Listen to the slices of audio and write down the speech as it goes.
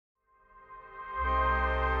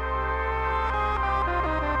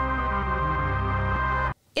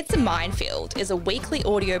It's a Minefield is a weekly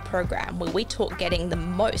audio program where we talk getting the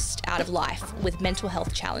most out of life with mental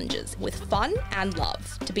health challenges, with fun and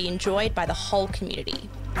love to be enjoyed by the whole community.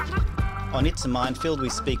 On It's a Minefield, we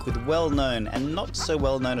speak with well-known and not so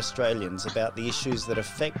well-known Australians about the issues that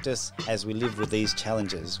affect us as we live with these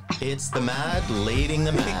challenges. It's the mad leading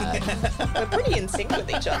the mad. We're pretty in sync with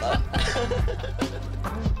each other.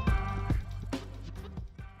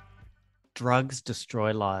 Drugs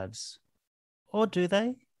destroy lives. Or do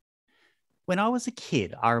they? When I was a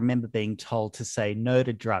kid, I remember being told to say no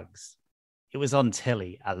to drugs. It was on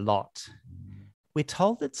telly a lot. We're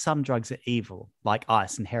told that some drugs are evil, like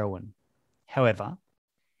ice and heroin. However,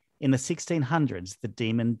 in the 1600s, the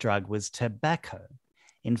demon drug was tobacco.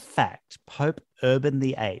 In fact, Pope Urban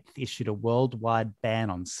VIII issued a worldwide ban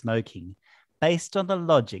on smoking based on the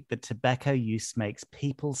logic that tobacco use makes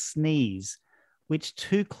people sneeze, which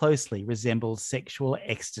too closely resembles sexual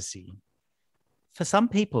ecstasy. For some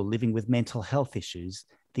people living with mental health issues,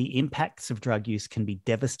 the impacts of drug use can be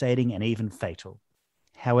devastating and even fatal.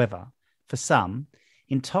 However, for some,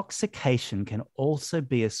 intoxication can also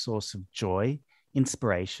be a source of joy,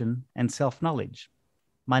 inspiration, and self-knowledge.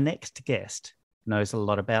 My next guest knows a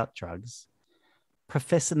lot about drugs.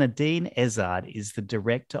 Professor Nadine is the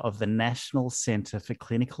director of the National Centre for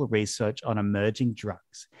Clinical Research on Emerging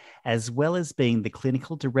Drugs, as well as being the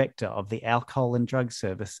clinical director of the Alcohol and Drug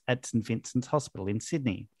Service at St Vincent's Hospital in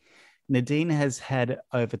Sydney. Nadine has had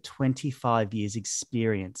over 25 years'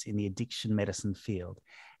 experience in the addiction medicine field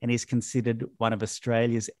and is considered one of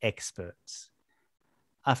Australia's experts.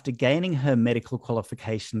 After gaining her medical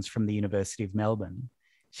qualifications from the University of Melbourne,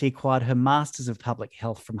 she acquired her Masters of Public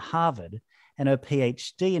Health from Harvard and her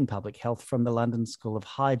PhD in Public Health from the London School of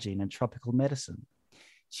Hygiene and Tropical Medicine.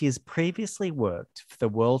 She has previously worked for the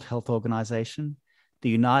World Health Organization, the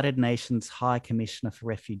United Nations High Commissioner for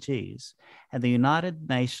Refugees, and the United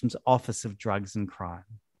Nations Office of Drugs and Crime.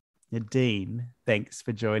 Nadine, thanks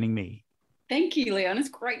for joining me. Thank you, Leon. It's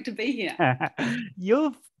great to be here.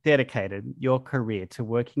 You've dedicated your career to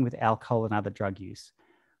working with alcohol and other drug use.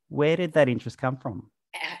 Where did that interest come from?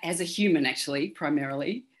 As a human, actually,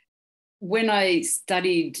 primarily. When I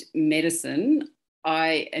studied medicine,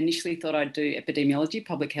 I initially thought I'd do epidemiology,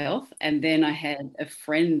 public health, and then I had a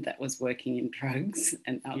friend that was working in drugs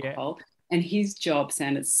and alcohol, and his job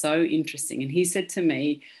sounded so interesting. And he said to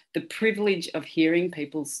me, the privilege of hearing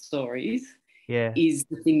people's stories is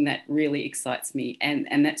the thing that really excites me.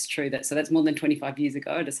 And that's true. So that's more than 25 years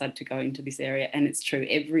ago, I decided to go into this area, and it's true.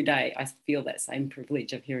 Every day I feel that same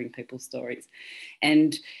privilege of hearing people's stories.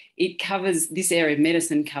 And it covers, this area of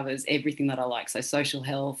medicine covers everything that I like. So social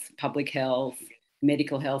health, public health,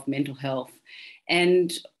 medical health, mental health. And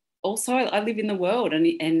also I live in the world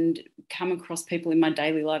and come across people in my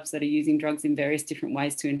daily lives that are using drugs in various different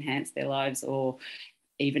ways to enhance their lives or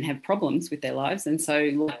even have problems with their lives. And so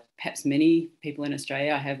like perhaps many people in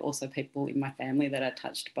Australia, I have also people in my family that are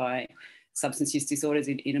touched by substance use disorders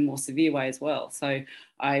in a more severe way as well. So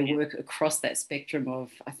I work across that spectrum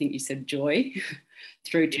of, I think you said joy,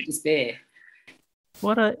 through to despair.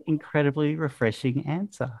 What an incredibly refreshing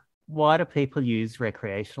answer. Why do people use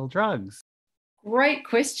recreational drugs? Great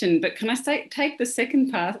question, but can I take the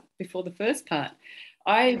second part before the first part?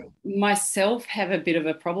 I myself have a bit of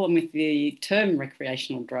a problem with the term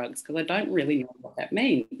recreational drugs because I don't really know what that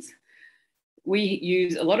means. We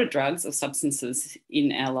use a lot of drugs or substances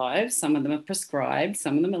in our lives. Some of them are prescribed,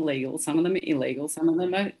 some of them are legal, some of them are illegal, some of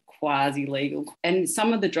them are quasi-legal. And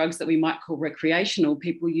some of the drugs that we might call recreational,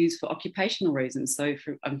 people use for occupational reasons. So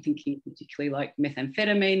I'm thinking particularly like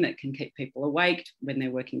methamphetamine that can keep people awake when they're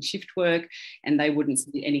working shift work, and they wouldn't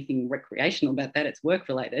see anything recreational about that, it's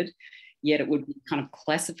work-related. Yet it would be kind of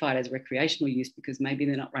classified as recreational use because maybe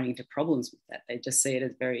they're not running into problems with that. They just see it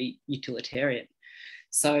as very utilitarian.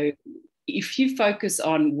 So if you focus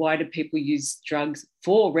on why do people use drugs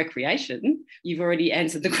for recreation, you've already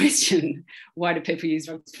answered the question. Why do people use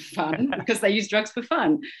drugs for fun? Because they use drugs for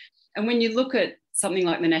fun. And when you look at something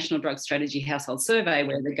like the National Drug Strategy Household Survey,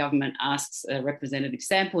 where the government asks a representative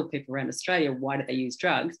sample of people around Australia, why do they use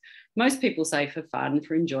drugs? Most people say for fun,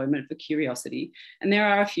 for enjoyment, for curiosity. And there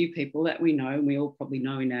are a few people that we know, and we all probably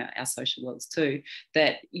know in our social worlds too,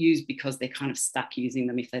 that use because they're kind of stuck using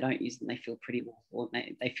them. If they don't use them, they feel pretty awful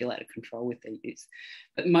and they feel out of control with their use.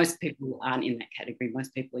 But most people aren't in that category.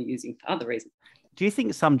 Most people are using for other reasons. Do you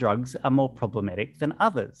think some drugs are more problematic than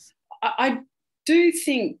others? I do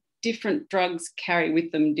think different drugs carry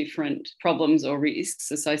with them different problems or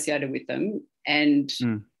risks associated with them, and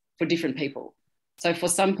for different people. So for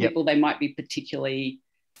some people, they might be particularly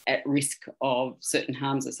at risk of certain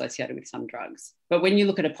harms associated with some drugs. But when you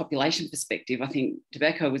look at a population perspective, I think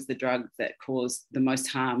tobacco was the drug that caused the most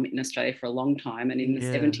harm in Australia for a long time. And in the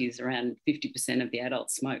 70s, around 50% of the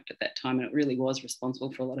adults smoked at that time. And it really was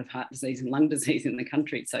responsible for a lot of heart disease and lung disease in the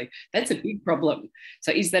country. So that's a big problem.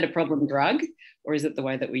 So is that a problem drug, or is it the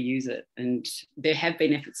way that we use it? And there have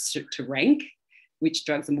been efforts to rank which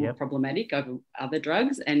drugs are more problematic over other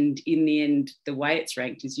drugs. And in the end, the way it's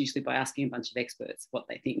ranked is usually by asking a bunch of experts what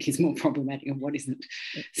they think is more problematic and what isn't.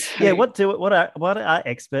 So, what are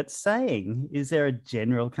experts saying? Is there a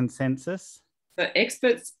general consensus? So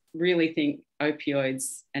experts really think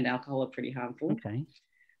opioids and alcohol are pretty harmful. Okay.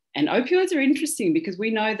 And opioids are interesting because we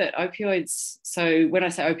know that opioids, so when I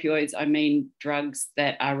say opioids, I mean drugs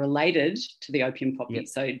that are related to the opium poppy. Yep.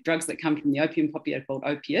 So drugs that come from the opium poppy are called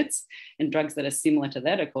opiates, and drugs that are similar to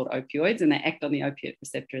that are called opioids, and they act on the opiate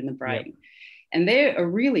receptor in the brain. Yep. And they're a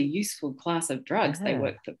really useful class of drugs. They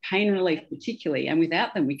work for pain relief particularly, and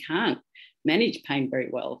without them, we can't manage pain very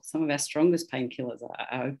well. Some of our strongest painkillers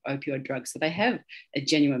are opioid drugs, so they have a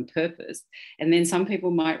genuine purpose. And then some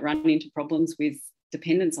people might run into problems with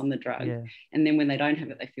dependence on the drug, and then when they don't have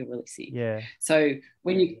it, they feel really sick. So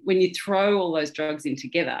when you throw all those drugs in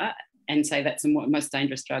together and say that's the most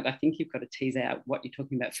dangerous drug, I think you've got to tease out what you're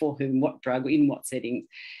talking about, for whom, what drug, in what settings.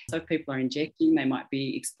 So if people are injecting, they might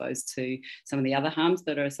be exposed to some of the other harms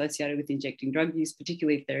that are associated with injecting drug use,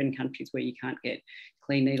 particularly if they're in countries where you can't get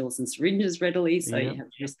clean needles and syringes readily. So you have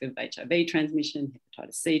the risk of HIV transmission,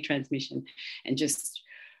 hepatitis C transmission, and just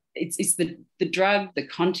it's the drug, the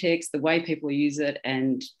context, the way people use it,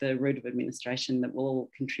 and the route of administration that will all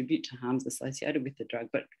contribute to harms associated with the drug.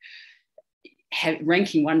 But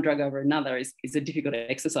ranking one drug over another is a difficult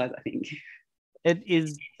exercise, I think. It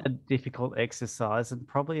is a difficult exercise and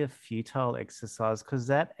probably a futile exercise, because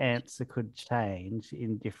that answer could change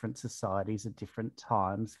in different societies at different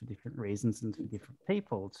times for different reasons and for different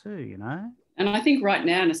people too, you know? And I think right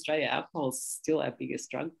now in Australia, alcohol is still our biggest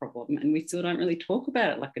drug problem, and we still don't really talk about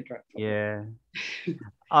it like a drug problem. Yeah.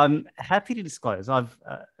 I'm happy to disclose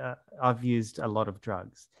I've used a lot of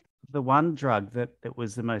drugs. The one drug that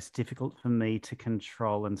was the most difficult for me to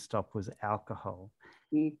control and stop was alcohol.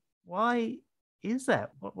 Why is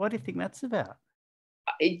that? What do you think that's about?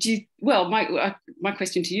 My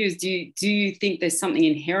question to you is, do you think there's something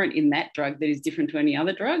inherent in that drug that is different to any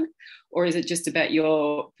other drug, or is it just about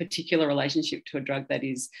your particular relationship to a drug that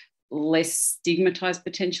is less stigmatized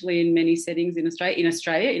potentially in many settings in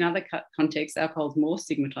Australia? In other contexts, alcohol is more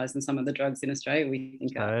stigmatized than some of the drugs in Australia we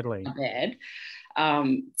think are bad.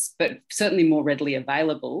 But certainly more readily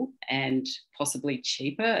available and possibly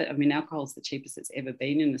cheaper. I mean, alcohol is the cheapest it's ever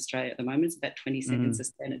been in Australia at the moment. It's about 20 cents a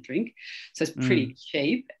standard drink. So it's pretty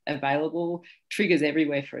cheap, available, triggers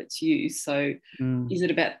everywhere for its use. So is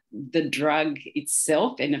it about the drug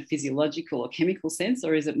itself in a physiological or chemical sense,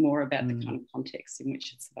 or is it more about the kind of context in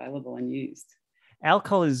which it's available and used?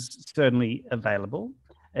 Alcohol is certainly available.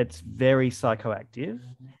 It's very psychoactive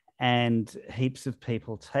and heaps of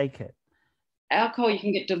people take it. Alcohol you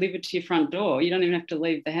can get delivered to your front door. You don't even have to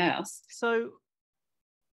leave the house. So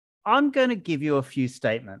I'm going to give you a few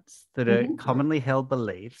statements that are commonly held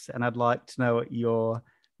beliefs, and I'd like to know what your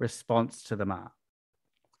response to them are.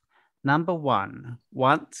 Number one,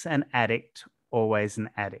 once an addict, always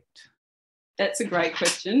an addict. That's a great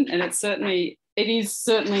question, and it is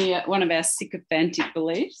certainly one of our sycophantic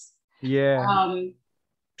beliefs. Yeah.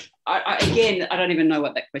 I don't even know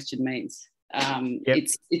what that question means.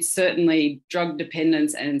 It's certainly drug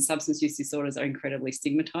dependence and substance use disorders are incredibly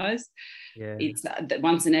stigmatized. It's that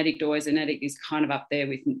once an addict, always an addict is kind of up there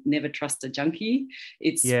with never trust a junkie.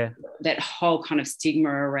 It's that whole kind of stigma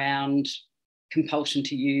around compulsion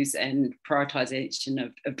to use and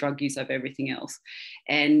prioritization of drug use over everything else.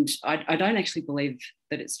 And I don't actually believe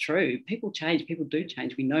that it's true. People change, people do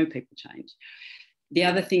change. We know people change. The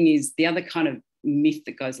other thing is, the other kind of myth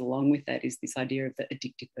that goes along with that is this idea of the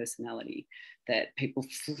addictive personality, that people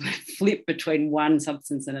flip between one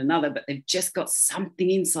substance and another, but they've just got something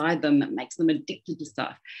inside them that makes them addicted to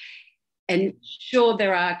stuff. And sure,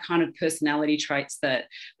 there are kind of personality traits that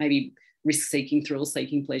maybe risk-seeking,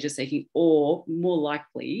 thrill-seeking, pleasure-seeking, or more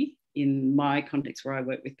likely, in my context where I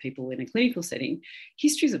work with people in a clinical setting,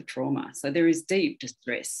 histories of trauma. So there is deep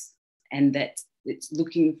distress, and that it's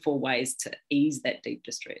looking for ways to ease that deep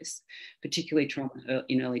distress, particularly trauma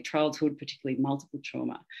in early childhood, particularly multiple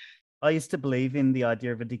trauma. I used to believe in the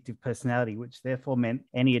idea of addictive personality, which therefore meant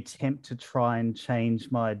any attempt to try and change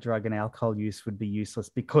my drug and alcohol use would be useless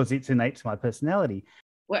because it's innate to my personality.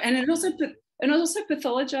 Well, and it also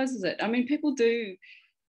pathologizes it. I mean, people do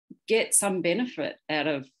get some benefit out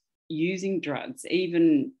of using drugs,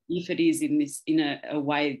 even if it is in a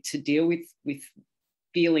way to deal with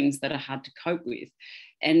feelings that are hard to cope with.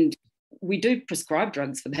 And we do prescribe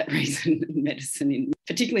drugs for that reason in medicine,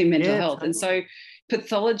 particularly mental health. Totally. And so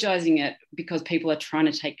pathologizing it because people are trying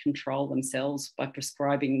to take control themselves by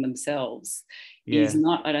prescribing themselves is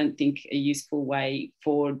not, I don't think, a useful way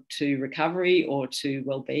forward to recovery or to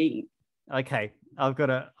well-being. Okay, I've got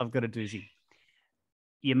a doozy.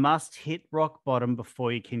 You must hit rock bottom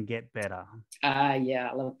before you can get better. Yeah,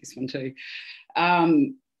 I love this one too.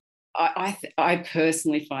 I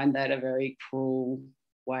personally find that a very cruel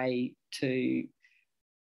way to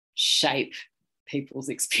shape people's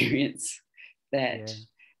experience, that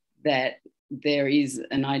there is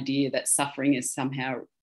an idea that suffering is somehow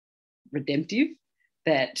redemptive,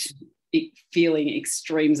 that feeling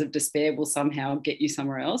extremes of despair will somehow get you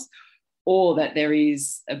somewhere else, or that there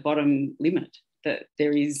is a bottom limit, that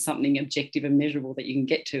there is something objective and measurable that you can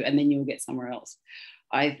get to and then you'll get somewhere else.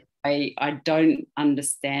 I don't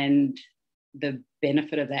understand the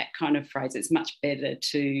benefit of that kind of phrase. It's much better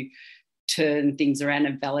to turn things around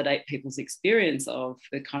and validate people's experience of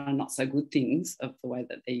the kind of not so good things of the way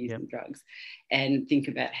that they're using drugs, and think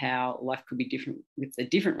about how life could be different with a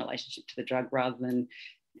different relationship to the drug, rather than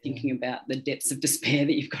thinking about the depths of despair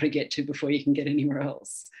that you've got to get to before you can get anywhere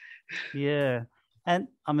else. Yeah. And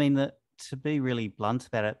I mean, to be really blunt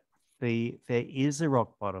about it, there is a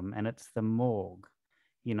rock bottom, and it's the morgue.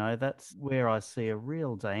 You know, that's where I see a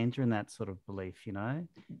real danger in that sort of belief, you know.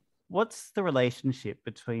 What's the relationship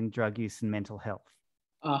between drug use and mental health?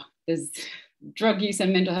 There's drug use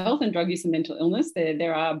and mental health, and drug use and mental illness.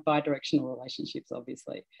 There are bi-directional relationships,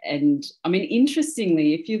 obviously. And I mean,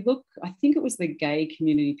 interestingly, if you look, I think it was the Gay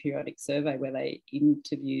Community Periodic Survey where they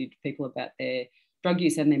interviewed people about their drug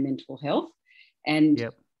use and their mental health. And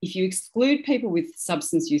if you exclude people with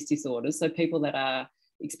substance use disorders, so people that are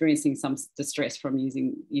experiencing some distress from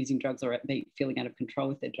using drugs or feeling out of control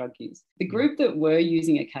with their drug use, the group that were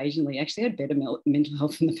using occasionally actually had better mental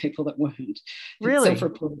health than the people that weren't. Really?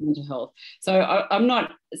 Self-reported mental health. So I'm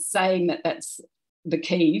not saying that that's the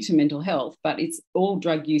key to mental health, but it's all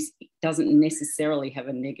drug use doesn't necessarily have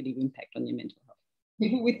a negative impact on your mental health.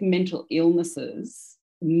 People with mental illnesses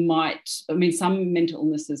some mental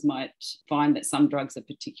illnesses might find that some drugs are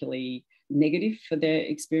particularly negative for their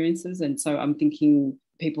experiences. And so I'm thinking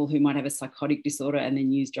people who might have a psychotic disorder and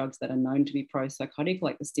then use drugs that are known to be pro-psychotic,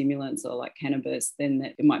 like the stimulants or like cannabis, then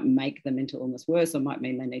that it might make the mental illness worse, or might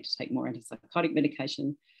mean they need to take more antipsychotic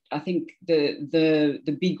medication. I think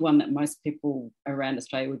the big one that most people around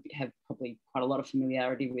Australia would have probably quite a lot of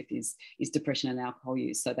familiarity with is depression and alcohol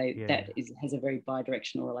use. So has a very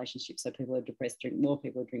bi-directional relationship. So people who are depressed drink more,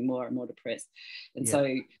 people who drink more are more depressed. And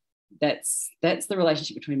so that's the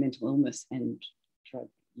relationship between mental illness and drug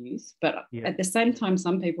use. But at the same time,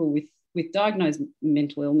 some people with diagnosed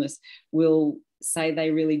mental illness will say they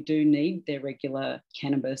really do need their regular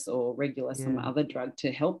cannabis or regular some other drug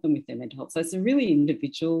to help them with their mental health. So it's a really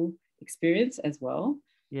individual experience as well.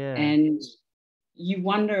 Yeah. And you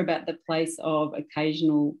wonder about the place of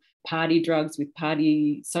occasional party drugs with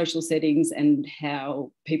party social settings, and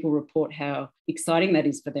how people report how exciting that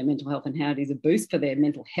is for their mental health and how it is a boost for their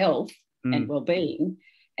mental health and well-being,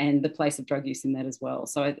 and the place of drug use in that as well.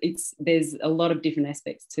 So there's a lot of different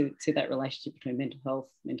aspects to that relationship between mental health,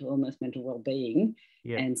 mental illness, mental well-being,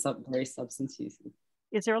 and various substance use.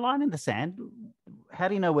 Is there a line in the sand? How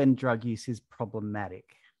do you know when drug use is problematic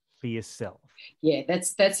for yourself? Yeah,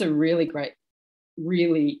 that's a really great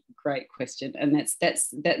question, and that's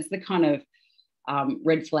the kind of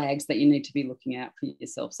red flags that you need to be looking out for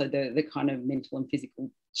yourself. So the kind of mental and physical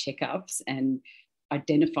checkups and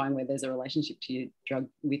identifying where there's a relationship to your drug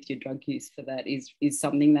use for that is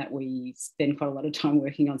something that we spend quite a lot of time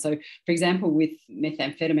working on. So, for example, with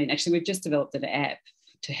methamphetamine, actually, we've just developed an app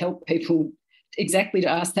to help people exactly to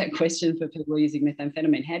ask that question for people using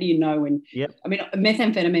methamphetamine. How do you know when? I mean,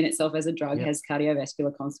 methamphetamine itself as a drug has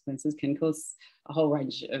cardiovascular consequences, can cause a whole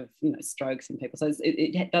range of strokes in people. So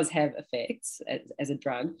it does have effects as a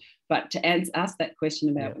drug. But to ask that question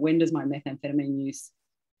about when does my methamphetamine use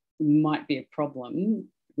might be a problem,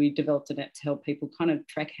 we developed an app to help people kind of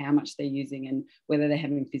track how much they're using and whether they're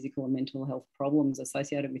having physical or mental health problems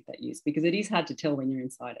associated with that use, because it is hard to tell when you're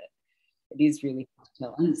inside it. It is really hard to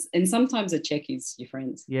tell. And sometimes a check is your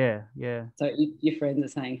friends. Yeah. So if your friends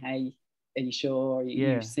are saying, hey, are you sure?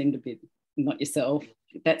 You seemed a bit not yourself.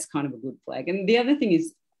 That's kind of a good flag. And the other thing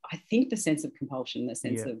is, I think the sense of compulsion, the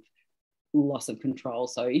sense of loss of control.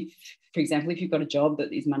 So if, for example, if you've got a job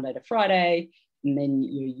that is Monday to Friday, and then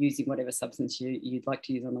you're using whatever substance you'd like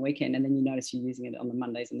to use on the weekend, and then you notice you're using it on the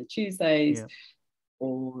Mondays and the Tuesdays,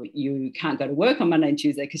 or you can't go to work on Monday and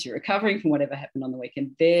Tuesday because you're recovering from whatever happened on the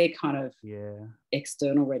weekend. They're kind of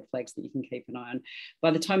external red flags that you can keep an eye on. By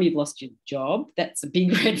the time you've lost your job, that's a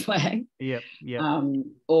big red flag. Yep.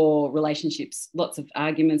 Or relationships, lots of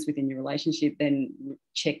arguments within your relationship, then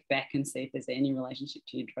check back and see if there's any relationship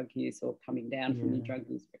to your drug use or coming down from your drug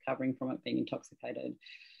use, recovering from it, being intoxicated.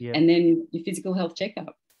 And then your physical health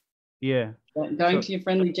checkup. Going to your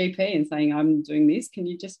friendly GP and saying, I'm doing this, can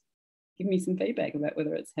you just give me some feedback about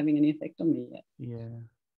whether it's having any effect on me yet?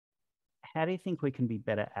 How do you think we can be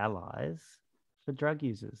better allies for drug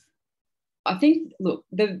users? I think, look,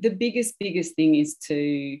 the biggest thing is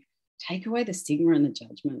to take away the stigma and the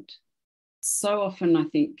judgment. So often I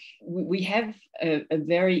think we have a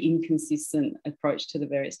very inconsistent approach to the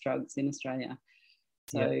various drugs in Australia.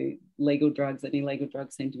 So legal drugs and illegal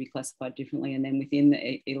drugs seem to be classified differently. And then within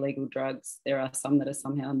the illegal drugs, there are some that are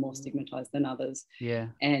somehow more stigmatised than others.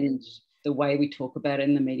 And the way we talk about it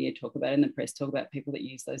in the media, talk about it in the press, talk about people that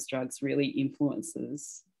use those drugs really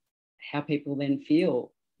influences how people then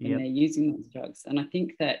feel when they're using those drugs. And I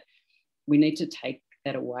think that we need to take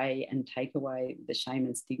that away and take away the shame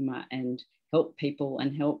and stigma and help people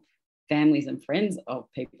and help families and friends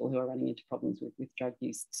of people who are running into problems with drug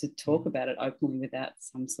use to talk about it openly without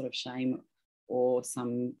some sort of shame or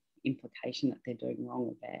some implication that they're doing wrong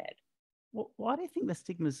or bad. Why do you think the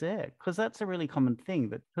stigma's there? Because that's a really common thing,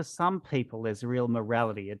 that for some people there's a real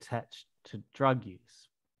morality attached to drug use.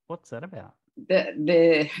 What's that about?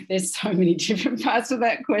 There's so many different parts of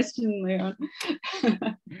that question, Leon.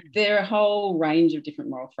 There are a whole range of different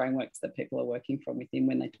moral frameworks that people are working from within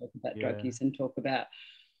when they talk about drug use and talk about,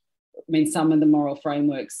 some of the moral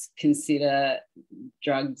frameworks consider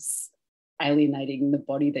drugs alienating the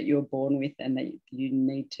body that you were born with and that you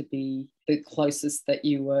need to be the closest that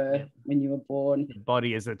you were when you were born. The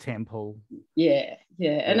body is a temple.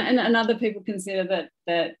 And other people consider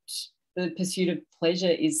that the pursuit of pleasure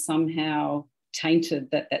is somehow tainted,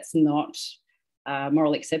 that's not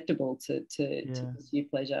morally acceptable to pursue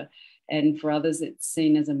pleasure. And for others, it's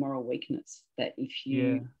seen as a moral weakness, that if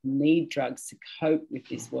you need drugs to cope with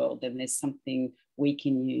this world, then there's something weak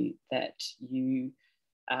in you that you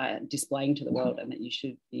are displaying to the world and that you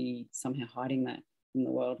should be somehow hiding that from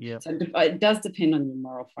the world. So it does depend on your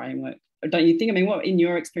moral framework, don't you think? What in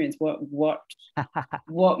your experience,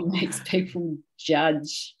 what makes people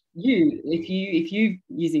judge you if you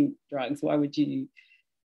using drugs? Why would you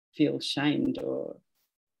feel shamed? Or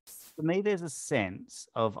for me, there's a sense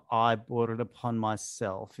of I brought it upon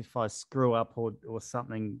myself. If I screw up or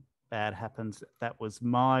something bad happens, that was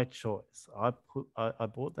my choice. I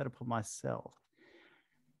brought that upon myself,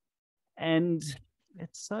 and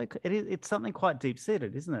it's something quite deep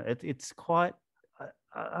seated, isn't it? It's quite.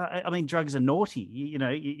 Drugs are naughty.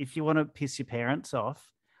 If you want to piss your parents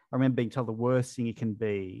off, I remember being told the worst thing you can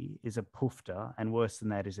be is a poofter, and worse than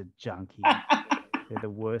that is a junkie. They're the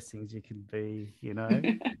worst things you can be,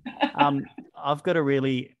 I've got a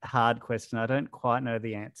really hard question. I don't quite know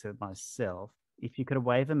the answer myself. If you could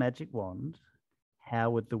wave a magic wand,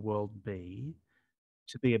 how would the world be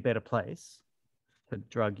to be a better place for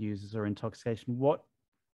drug users or intoxication? What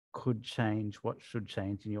could change? What should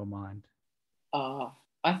change in your mind?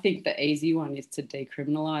 I think the easy one is to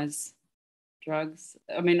decriminalise drugs.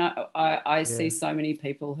 I see so many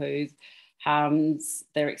people whose harms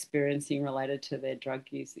they're experiencing related to their drug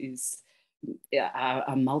use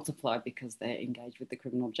are multiplied because they're engaged with the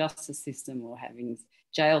criminal justice system or having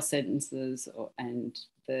jail sentences, and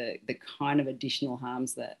the kind of additional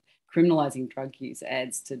harms that criminalising drug use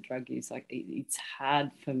adds to drug use. It's hard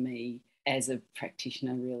for me as a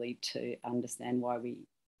practitioner really to understand why we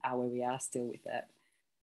are where we are still with that.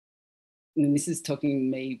 This is talking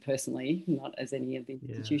me personally, not as any of the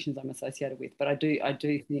institutions I'm associated with, but I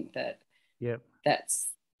do think that that's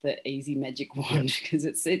the easy magic wand, because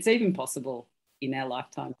it's even possible in our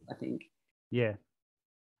lifetime, I think.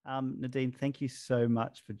 Nadine, thank you so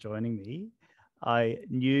much for joining me. I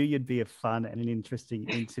knew you'd be a fun and an interesting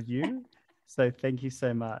interview, so thank you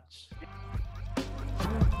so much.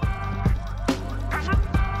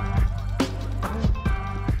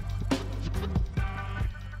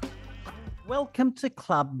 Welcome to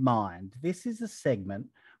Club Mind. This is a segment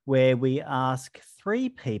where we ask three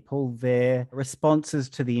people their responses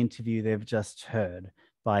to the interview they've just heard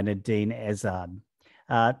by Nadine Ezard.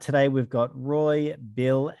 Today we've got Roy,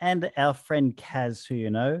 Bill, and our friend Kaz, who you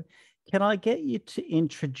know. Can I get you to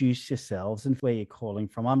introduce yourselves and where you're calling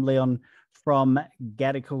from? I'm Leon from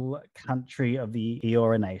Gadigal country of the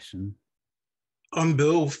Eora Nation. I'm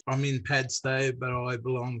Bill. I'm in Padstow, but I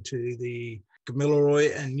belong to the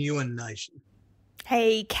Gamilaroi and Yuin Nation.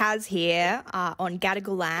 Hey, Kaz here on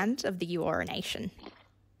Gadigal land of the Eora Nation.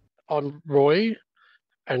 I'm Roy,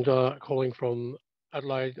 and calling from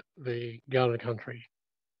Adelaide, the Ghana country.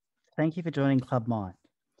 Thank you for joining Club Mind.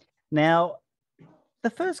 Now, the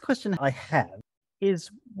first question I have is,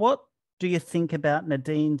 what do you think about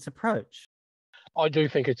Nadine's approach? I do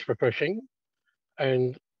think it's refreshing,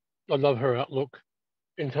 and I love her outlook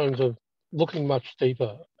in terms of looking much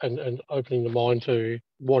deeper and opening the mind to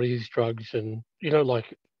what is drugs and,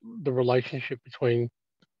 like the relationship between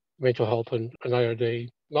mental health and AOD.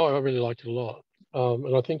 No, I really liked it a lot.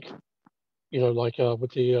 And I think,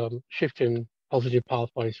 with the shift in positive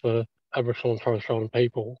pathways for Aboriginal and Torres Strait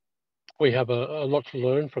people, we have a lot to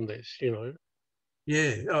learn from this,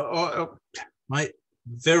 Yeah, mate,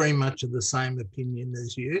 very much of the same opinion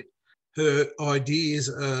as you. Her ideas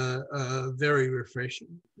are very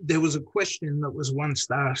refreshing. There was a question that was once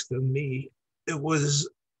asked of me. It was,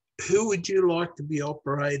 who would you like to be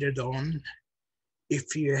operated on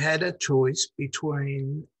if you had a choice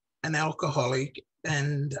between an alcoholic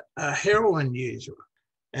and a heroin user?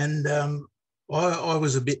 And I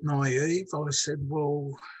was a bit naive. I said,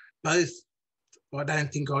 well, both I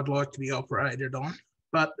don't think I'd like to be operated on.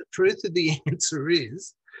 But the truth of the answer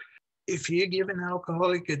is, if you give an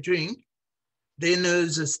alcoholic a drink, their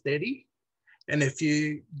nerves are steady. And if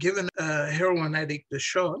you give a heroin addict a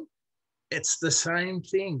shot, it's the same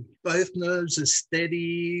thing. Both nerves are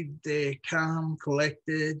steady, they're calm,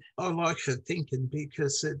 collected. I like her thinking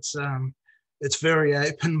because it's very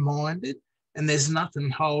open-minded, and there's nothing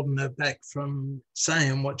holding her back from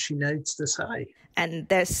saying what she needs to say. And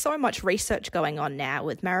there's so much research going on now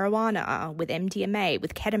with marijuana, with MDMA,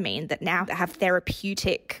 with ketamine that now have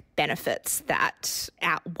therapeutic benefits that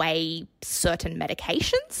outweigh certain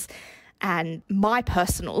medications. And my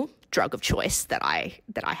personal drug of choice that I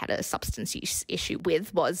had a substance use issue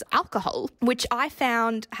with was alcohol, which I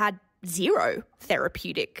found had zero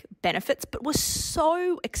therapeutic benefits, but was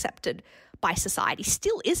so accepted by society,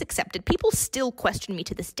 still is accepted. People still question me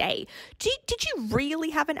to this day. Did you really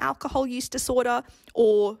have an alcohol use disorder,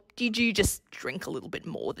 or did you just drink a little bit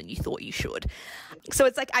more than you thought you should? So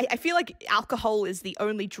it's like I feel like alcohol is the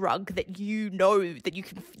only drug that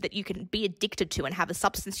that you can be addicted to and have a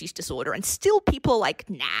substance use disorder, and still people are like,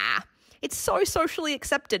 nah. It's so socially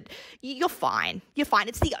accepted. You're fine. You're fine.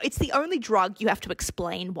 It's the only drug you have to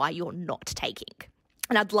explain why you're not taking.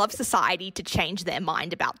 And I'd love society to change their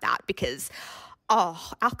mind about that because,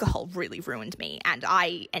 alcohol really ruined me. And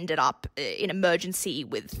I ended up in emergency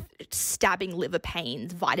with stabbing liver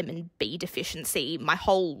pains, vitamin B deficiency, my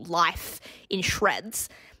whole life in shreds.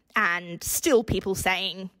 And still people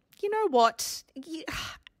saying, you know what, you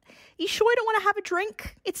sure you don't want to have a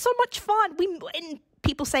drink? It's so much fun. And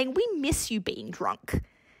people saying, we miss you being drunk.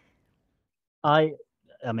 I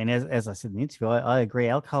mean, as I said in the interview, I agree.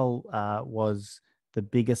 Alcohol was the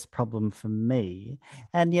biggest problem for me.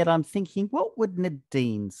 And yet I'm thinking, what would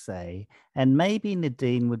Nadine say? And maybe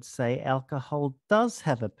Nadine would say alcohol does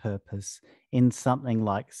have a purpose in something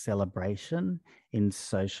like celebration, in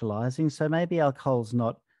socializing. So maybe alcohol's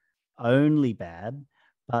not only bad,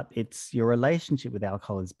 but it's your relationship with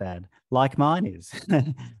alcohol is bad, like mine is.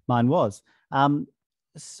 Mine was.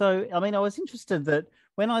 So, I mean, I was interested that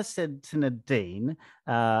when I said to Nadine,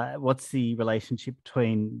 what's the relationship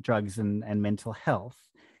between drugs and mental health?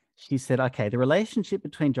 She said, okay, the relationship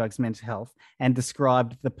between drugs and mental health, and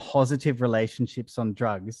described the positive relationships on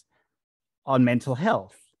drugs on mental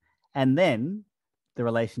health. And then the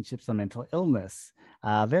relationships on mental illness,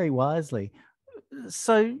 very wisely.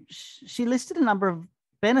 So she listed a number of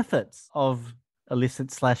benefits of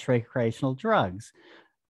illicit/recreational drugs.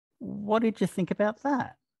 What did you think about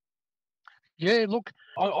that? Yeah, look,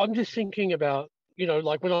 I'm just thinking about,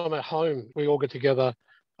 like when I'm at home, we all get together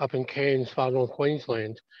up in Cairns, far north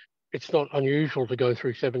Queensland. It's not unusual to go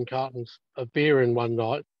through 7 cartons of beer in one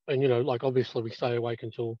night. And, like obviously we stay awake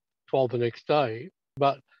until 12 the next day.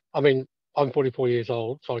 But I mean, I'm 44 years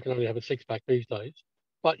old, so I can only have a 6-pack these days.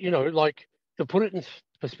 But, like to put it in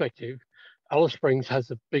perspective, Alice Springs has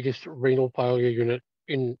the biggest renal failure unit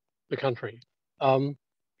in the country.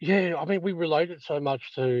 Yeah, I mean, we relate it so much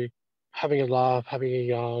to having a laugh, having a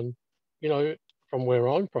yarn, from where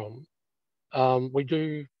I'm from. We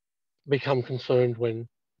do become concerned when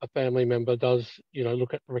a family member does,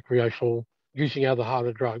 look at recreational, using other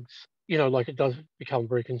harder drugs, like it does become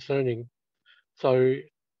very concerning. So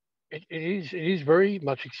it is very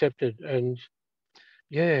much accepted. And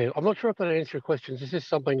yeah, I'm not sure if that answered your questions. This is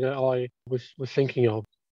something that I was thinking of.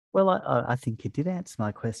 Well, I think you did answer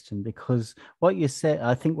my question, because what you said,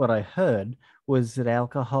 I think what I heard was that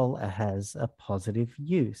alcohol has a positive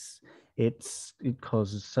use. It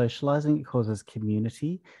causes socializing, it causes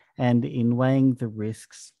community, and in weighing the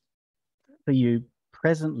risks for you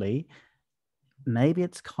presently, maybe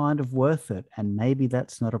it's kind of worth it, and maybe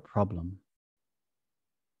that's not a problem.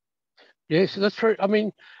 Yes, that's true. I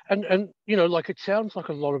mean, and like it sounds like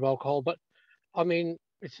a lot of alcohol, but I mean,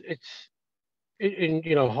 it's in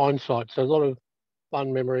hindsight, so a lot of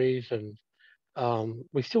fun memories, and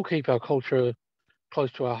we still keep our culture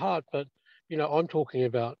close to our heart. But I'm talking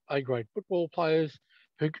about A-grade football players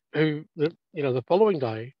who the following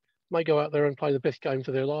day may go out there and play the best games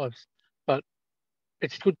of their lives. But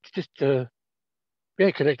it's good just to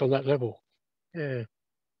connect on that level. Yeah.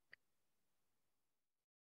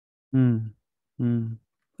 What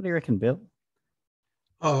do you reckon, Bill?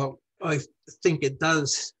 Oh, I think it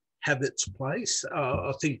does have its place.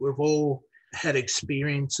 I think we've all had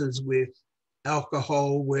experiences with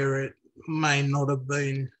alcohol where it may not have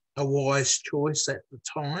been a wise choice at the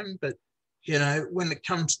time, but when it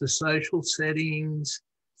comes to social settings,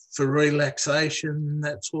 for relaxation,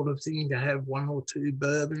 that sort of thing, to have one or two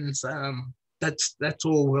bourbons, that's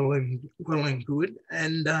all well and good.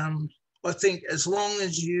 And I think as long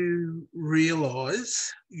as you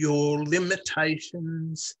realise your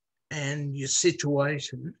limitations and your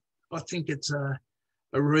situation, I think it's a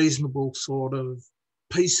reasonable sort of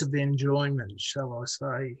piece of enjoyment, shall I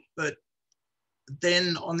say. But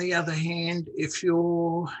then on the other hand, if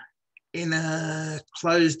you're in a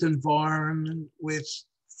closed environment with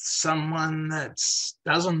someone that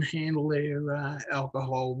doesn't handle their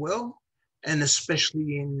alcohol well, and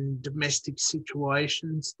especially in domestic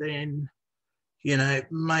situations, then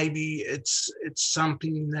maybe it's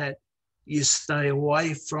something that you stay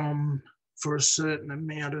away from for a certain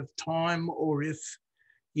amount of time. Or if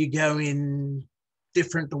you go in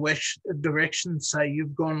different directions, say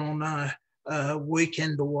you've gone on a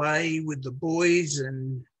weekend away with the boys,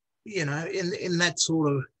 and in that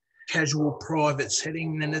sort of casual private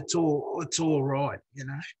setting, then it's all right.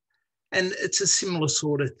 And it's a similar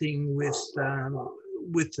sort of thing with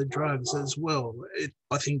the drugs as well.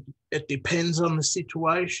 I think it depends on the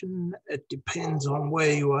situation. It depends on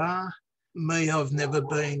where you are. Me, I've never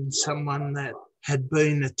been someone that had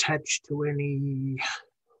been attached to any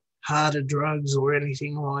harder drugs or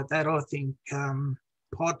anything like that. I think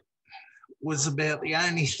pot was about the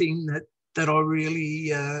only thing that I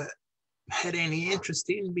really had any interest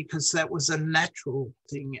in, because that was a natural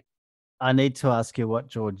thing. I need to ask you what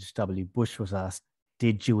George W. Bush was asked.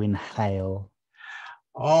 Did you inhale?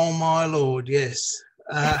 Oh, my Lord, yes.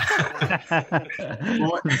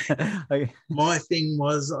 My thing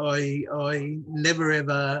was I never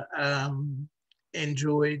ever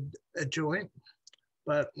enjoyed a joint,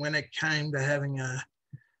 but when it came to having a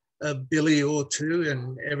billy or two,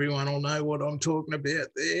 and everyone will know what I'm talking about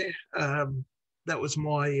there, that was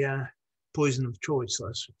my poison of choice,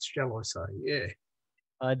 shall I say, yeah.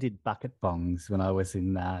 I did bucket bongs when I was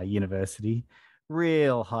in university.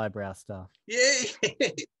 Real highbrow stuff. Yeah,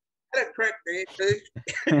 had a crack there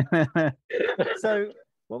too. So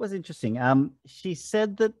what was interesting, she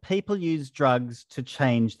said that people use drugs to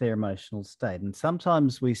change their emotional state. And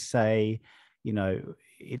sometimes we say,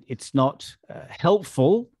 it's not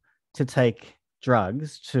helpful to take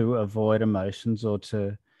drugs to avoid emotions or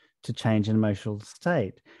to change an emotional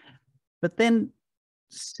state. But then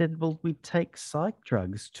said, well, we take psych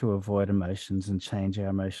drugs to avoid emotions and change our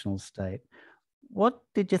emotional state. What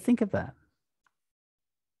did you think of that?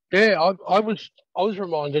 Yeah, I was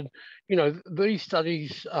reminded, these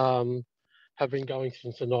studies have been going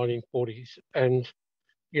since the 1940s, and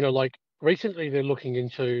like recently they're looking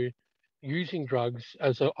into using drugs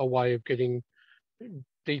as a way of getting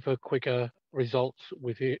deeper, quicker results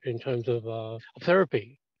in terms of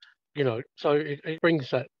therapy. So it brings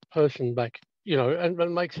that person back,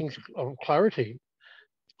 and makes things clarity.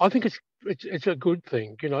 I think it's a good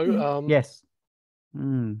thing, Yes.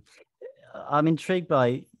 I'm intrigued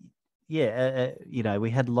by, we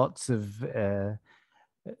had lots of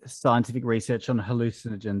scientific research on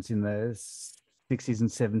hallucinogens in the 60s and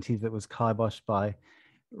 70s that was kiboshed by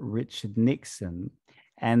Richard Nixon.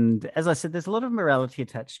 And as I said, there's a lot of morality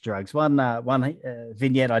attached to drugs. One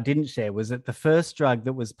vignette I didn't share was that the first drug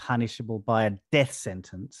that was punishable by a death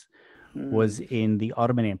sentence was in the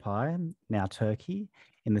Ottoman Empire, now Turkey,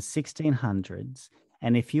 in the 1600s.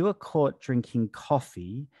 And if you were caught drinking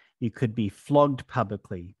coffee, you could be flogged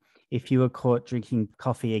publicly. If you were caught drinking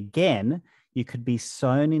coffee again, you could be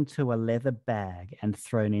sewn into a leather bag and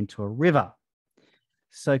thrown into a river.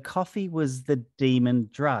 So coffee was the demon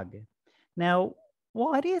drug. Now,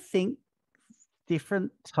 why do you think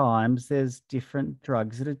different times there's different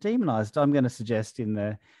drugs that are demonized? I'm going to suggest in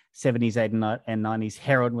the 70s, 80s, and 90s,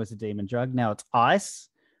 heroin was a demon drug. Now it's ice.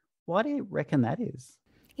 Why do you reckon that is?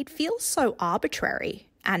 It feels so arbitrary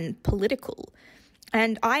and political.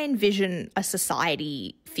 And I envision a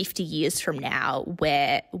society 50 years from now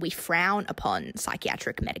where we frown upon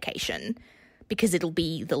psychiatric medication because it'll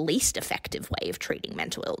be the least effective way of treating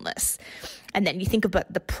mental illness. And then you think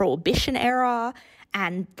about the Prohibition era,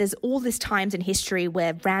 and there's all these times in history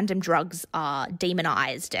where random drugs are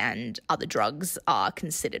demonized and other drugs are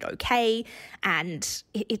considered okay. And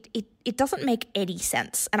it doesn't make any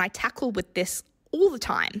sense. And I tackle with this all the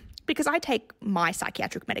time because I take my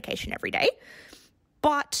psychiatric medication every day,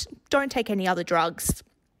 but don't take any other drugs,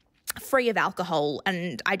 free of alcohol.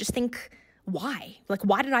 And I just think, why? Like,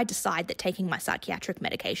 why did I decide that taking my psychiatric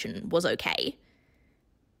medication was okay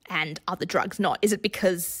and other drugs not? Is it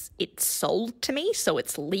because it's sold to me, so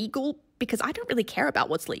it's legal? Because I don't really care about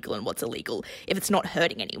what's legal and what's illegal if it's not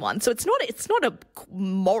hurting anyone. So it's not a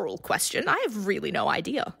moral question. I have really no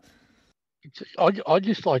idea. I'd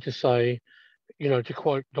just like to say, to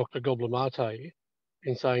quote Dr. Goblet-Mate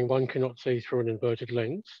in saying one cannot see through an inverted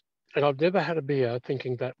lens. And I've never had a beer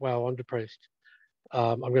thinking that, wow, I'm depressed.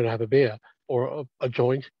 I'm going to have a beer or a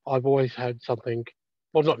joint. I've always had something,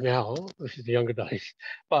 well, not now, this is the younger days,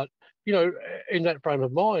 but, in that frame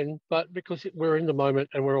of mind, but because we're in the moment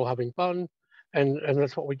and we're all having fun and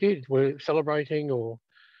that's what we did. We're celebrating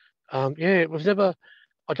it was never,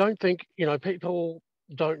 I don't think, people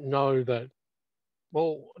don't know that,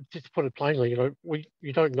 well, just to put it plainly,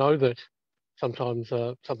 you don't know that sometimes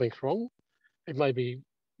something's wrong. It may be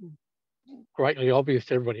greatly obvious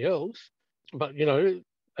to everybody else, but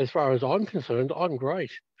as far as I'm concerned, I'm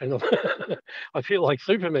great, and I feel like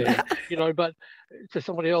Superman. But to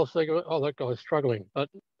somebody else, they go, "Oh, that guy's struggling." But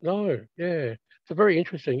no, yeah, it's a very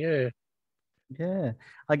interesting, yeah.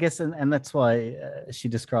 I guess, and that's why she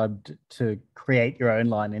described to create your own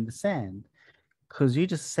line in the sand, because you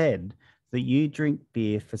just said that you drink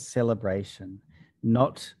beer for celebration,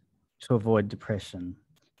 not to avoid depression.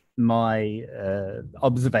 My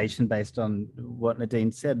observation based on what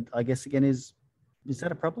Nadine said, I guess, again, is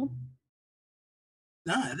that a problem?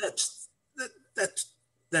 No,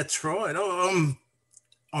 that's right.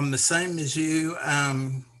 I'm the same as you,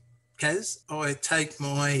 Kaz. I take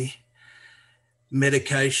my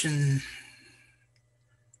medication,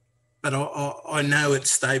 but I know it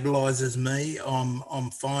stabilises me.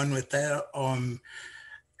 I'm fine with that. I'm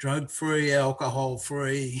drug-free,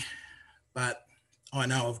 alcohol-free, but I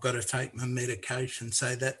know I've got to take my medication,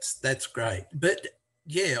 so that's great. But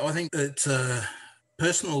yeah, I think it's a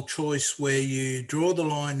personal choice where you draw the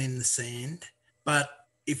line in the sand, but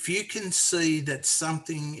if you can see that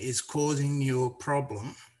something is causing you a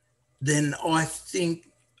problem, then I think,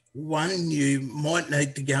 one, you might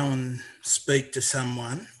need to go and speak to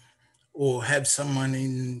someone or have someone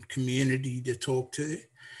in community to talk to.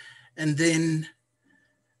 And then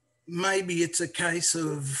maybe it's a case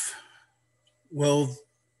of, well,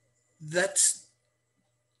 that's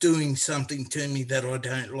doing something to me that I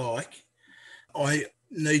don't like. I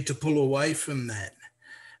need to pull away from that,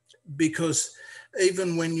 because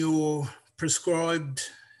even when you're prescribed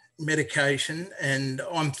medication, and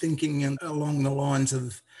I'm thinking along the lines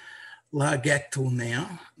of Largactil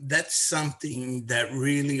now, that's something that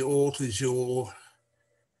really alters your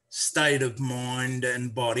state of mind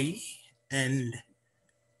and body, and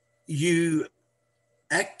you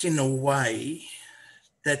act in a way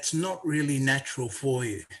that's not really natural for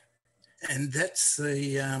you. And that's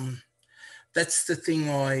the thing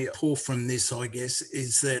I pull from this, I guess,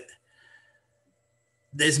 is that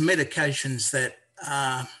there's medications that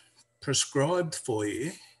are prescribed for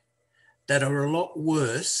you that are a lot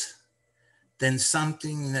worse than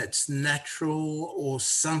something that's natural or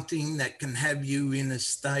something that can have you in a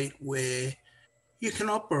state where you can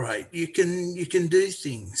operate, you can do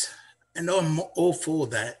things. And I'm all for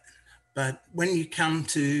that. But when you come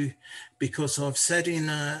to, because I've sat in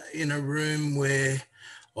a room where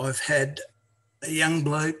I've had a young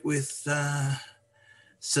bloke with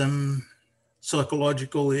some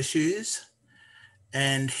psychological issues,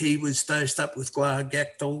 and he was dosed up with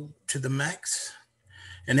Largactil to the max,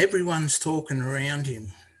 and everyone's talking around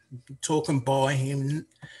him, talking by him.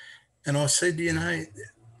 And I said,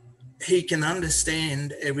 he can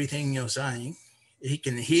understand everything you're saying. He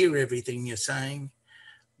can hear everything you're saying.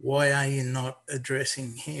 Why are you not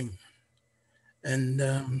addressing him? And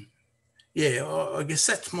I guess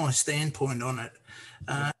that's my standpoint on it.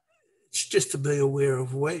 It's just to be aware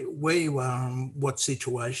of where you are and what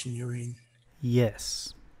situation you're in.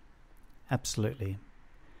 Yes, absolutely.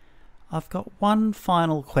 I've got one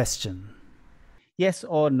final question. Yes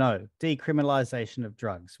or no, decriminalisation of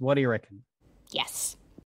drugs. What do you reckon? Yes.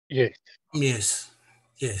 Yes. Yes.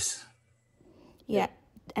 Yes. Yeah.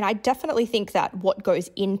 And I definitely think that what goes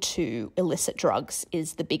into illicit drugs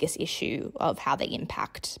is the biggest issue of how they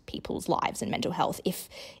impact people's lives and mental health.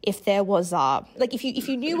 If there was if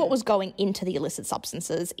you knew what was going into the illicit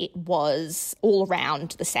substances, it was all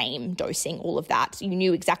around the same dosing, all of that. You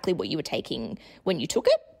knew exactly what you were taking when you took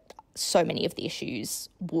it. So many of the issues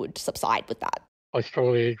would subside with that. I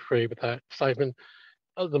strongly agree with that statement.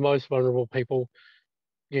 The most vulnerable people,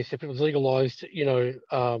 yes, if it was legalised,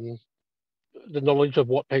 the knowledge of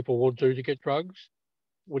what people will do to get drugs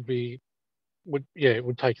would take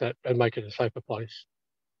that and make it a safer place.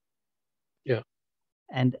 Yeah.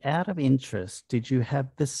 And out of interest, did you have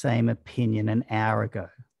the same opinion an hour ago?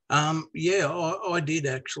 Yeah, I did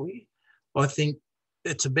actually. I think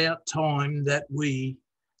it's about time that we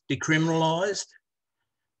decriminalised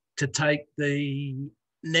to take the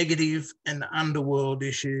negative and underworld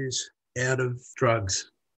issues out of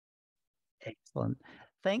drugs. Excellent.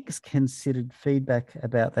 Thanks, considered feedback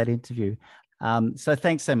about that interview. So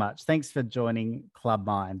thanks so much. Thanks for joining Club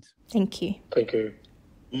Mind. Thank you. Thank you.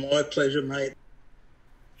 My pleasure, mate.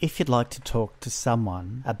 If you'd like to talk to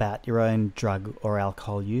someone about your own drug or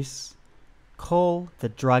alcohol use, call the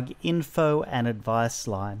Drug Info and Advice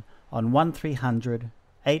line on 1300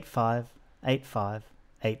 8585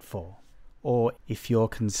 84. Or if you're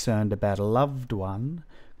concerned about a loved one,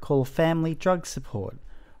 call Family Drug Support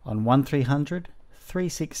on 1300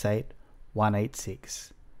 368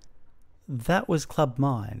 186. That was Club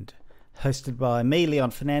Mind, hosted by me,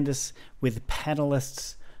 Leon Fernandez, with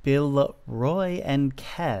panellists Bill, Roy and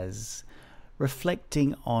Kaz,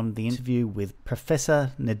 reflecting on the interview with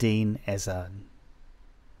Professor Nadine Ezard.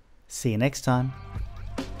 See you next time.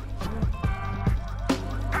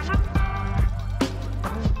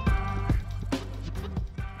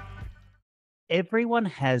 Everyone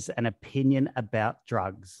has an opinion about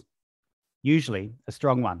drugs, usually a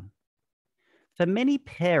strong one. For many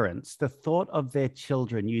parents, the thought of their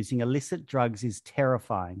children using illicit drugs is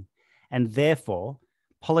terrifying, and therefore,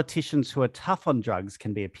 politicians who are tough on drugs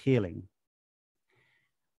can be appealing.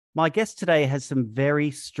 My guest today has some very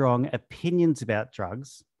strong opinions about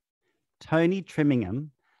drugs. Tony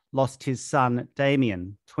Trimmingham lost his son,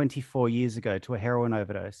 Damien, 24 years ago to a heroin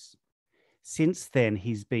overdose. Since then,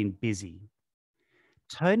 he's been busy.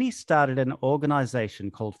 Tony started an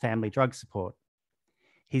organisation called Family Drug Support.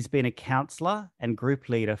 He's been a counsellor and group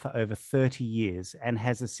leader for over 30 years and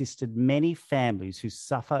has assisted many families who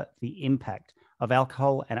suffer the impact of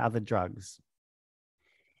alcohol and other drugs.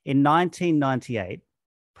 In 1998,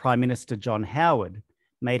 Prime Minister John Howard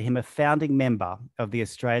made him a founding member of the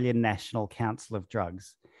Australian National Council of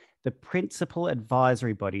Drugs, the principal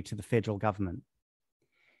advisory body to the federal government.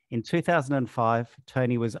 In 2005,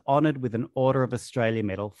 Tony was honoured with an Order of Australia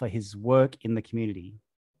Medal for his work in the community.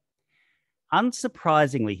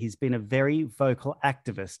 Unsurprisingly, he's been a very vocal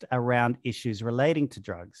activist around issues relating to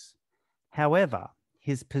drugs. However,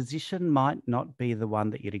 his position might not be the one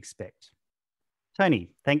that you'd expect.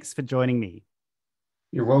 Tony, thanks for joining me.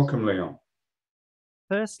 You're welcome, Leon.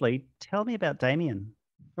 Firstly, tell me about Damien.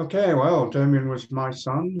 Okay, well, Damien was my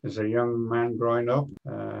son as a young man growing up.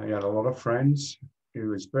 He had a lot of friends. He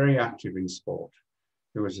was very active in sport.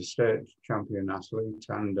 He was a state champion athlete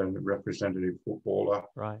and a representative footballer.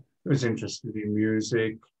 Right. He was interested in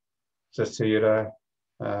music, the theatre,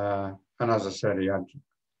 and as I said, he had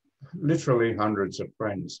literally hundreds of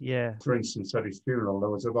friends. Yeah. For instance, at his funeral, there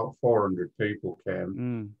was about 400 people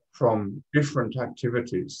came from different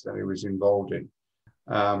activities that he was involved in.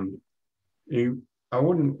 I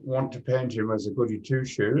wouldn't want to paint him as a goody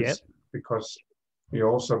two-shoes because he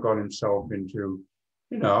also got himself into,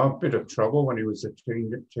 a bit of trouble when he was a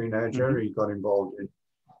teenager. Mm-hmm. He got involved in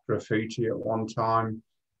graffiti at one time.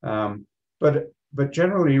 But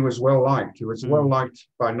generally, he was well-liked. He was well-liked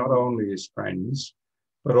by not only his friends,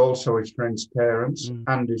 but also his friends' parents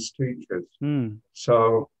and his teachers.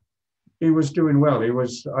 So he was doing well. He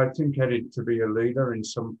was, I think, headed to be a leader in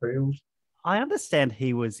some fields. I understand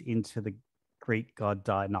he was into the Greek god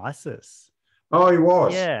Dionysus. Oh, he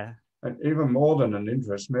was? Yeah. And even more than an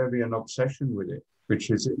interest, maybe an obsession with it,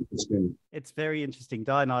 which is interesting. It's very interesting.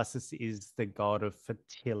 Dionysus is the god of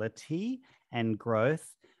fertility and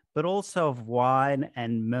growth, but also of wine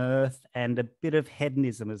and mirth and a bit of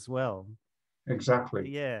hedonism as well. Exactly.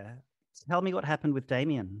 Yeah. Tell me what happened with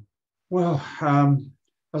Damien. Well,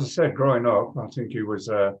 as I said, growing up, I think he was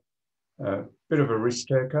a bit of a risk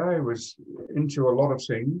taker. He was into a lot of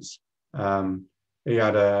things. He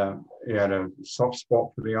had a soft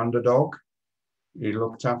spot for the underdog. He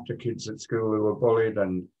looked after kids at school who were bullied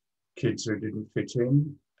and kids who didn't fit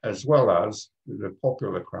in, as well as the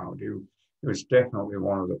popular crowd. He was definitely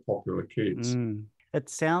one of the popular kids. It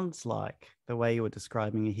sounds like the way you were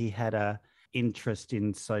describing it, he had a interest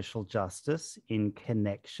in social justice, in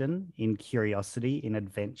connection, in curiosity, in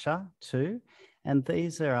adventure too. And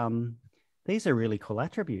these are really cool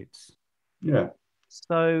attributes. Yeah.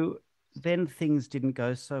 So then things didn't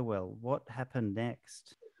go so well. What happened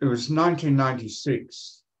next? It was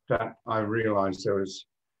 1996 that I realized there was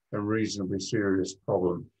a reasonably serious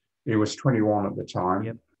problem. He was 21 at the time.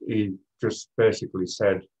 Yep. He just basically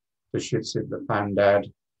said, the shit's hit the fan, Dad,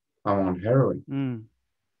 I'm on heroin. Mm.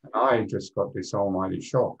 And I just got this almighty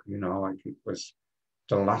shock, like it was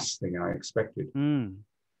the last thing I expected. Mm.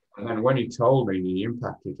 And then when he told me the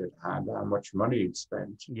impact it had had, how much money he'd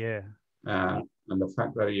spent, Yeah. and the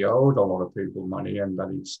fact that he owed a lot of people money and that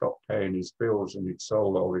he'd stopped paying his bills and he'd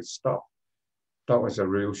sold all his stuff, that was a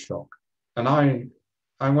real shock. And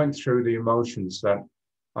I went through the emotions that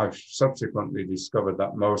I've subsequently discovered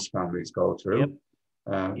that most families go through. Yep.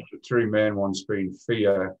 The three main ones being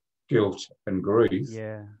fear, guilt, and grief.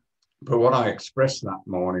 Yeah. But what I expressed that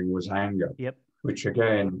morning was anger. Yep. Which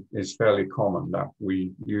again is fairly common, that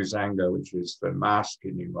we use anger, which is the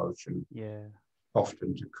masking emotion,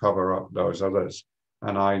 often to cover up those others.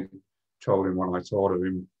 And I told him what I thought of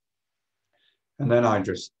him. And then I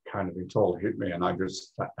just it all hit me, and I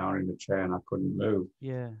just sat down in the chair and I couldn't move.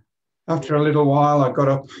 Yeah. After a little while, I got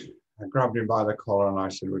up, I grabbed him by the collar and I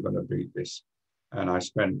said, we're going to beat this. And I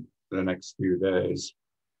spent the next few days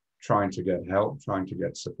trying to get help, trying to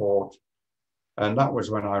get support. And that was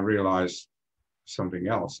when I realized something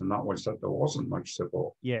else, and that was that there wasn't much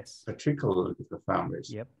support. Yes. Particularly for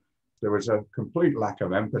families. Yep. There was a complete lack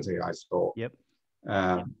of empathy, I thought. Yep.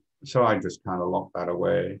 So I just kind of locked that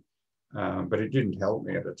away, but it didn't help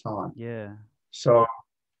me at the time. Yeah. So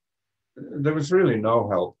there was really no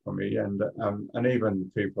help for me, and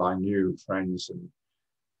even people I knew, friends and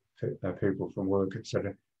people from work,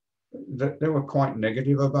 etc., they were quite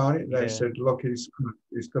negative about it. They said, "Look, he's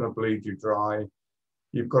going to bleed you dry.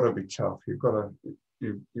 You've got to be tough. You've got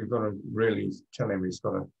to really tell him he's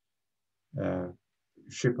got to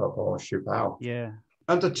ship up or ship out." Yeah.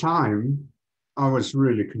 At the time, I was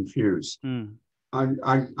really confused. Mm.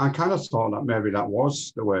 I kind of thought that maybe that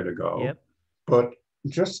was the way to go. Yep. But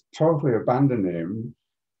just totally abandoning him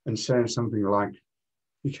and saying something like,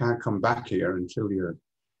 "You can't come back here until you're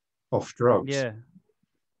off drugs." Yeah.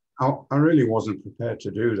 I really wasn't prepared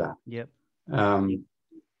to do that. Yep. I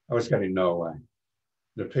was getting nowhere.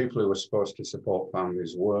 The people who were supposed to support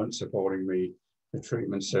families weren't supporting me. The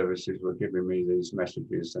treatment services were giving me these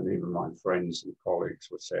messages, and even my friends and colleagues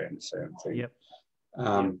were saying the same thing. Yep.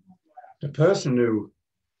 The person who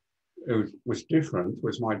was different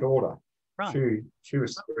was my daughter. Right. She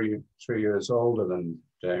was three years older than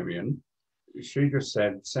Damien. She just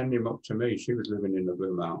said, "Send him up to me." She was living in the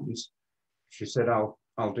Blue Mountains. She said, I'll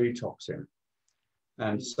detox him."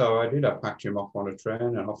 And so I did. I packed him up on a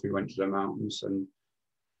train and off he went to the mountains. And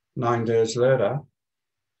 9 days later,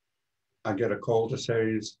 I get a call to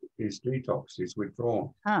say he's detoxed, he's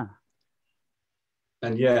withdrawn. Huh.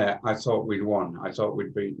 And yeah, I thought we'd won. I thought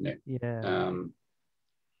we'd beaten it. Yeah.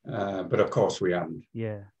 But of course we hadn't.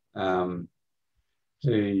 Yeah. All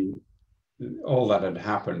that had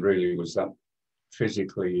happened really was that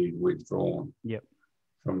physically he'd withdrawn. Yep.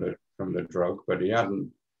 From the drug, but he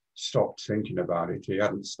hadn't stopped thinking about it. He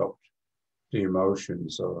hadn't stopped the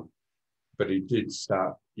emotions, but he did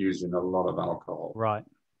start using a lot of alcohol. Right.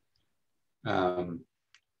 And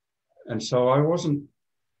so I wasn't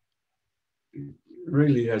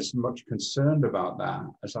really as much concerned about that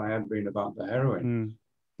as I had been about the heroin. Mm.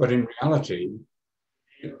 But in reality,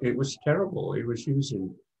 it was terrible. He was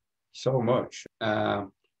using so much. The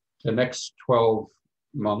next 12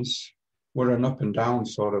 months were an up and down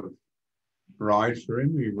sort of ride for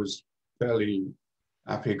him. He was fairly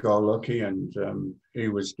happy-go-lucky, and he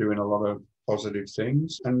was doing a lot of positive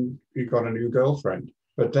things, and he got a new girlfriend.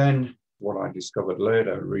 But then what I discovered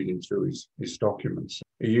later, reading through his documents,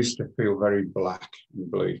 he used to feel very black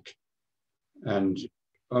and bleak. And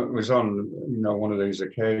it was on one of these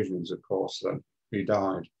occasions, of course, that he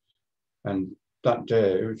died. And that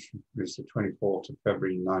day, which was the 24th of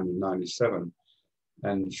February 1997,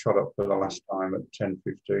 and shot up for the last time at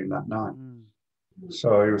 10:15 that night. Mm.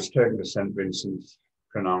 So he was taken to St. Vincent's,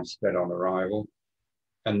 pronounced dead on arrival.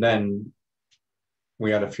 And then we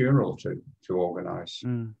had a funeral to organise.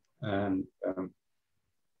 Mm. And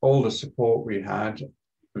all the support we had,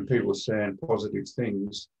 and people saying positive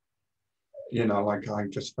things, I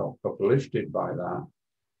just felt uplifted by that.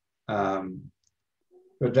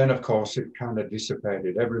 But then, of course, it kind of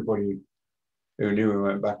dissipated. Everybody who knew we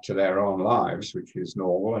went back to their own lives, which is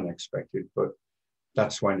normal and expected, but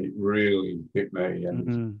that's when it really hit me.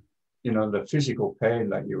 And the physical pain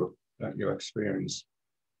that you experience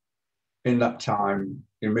in that time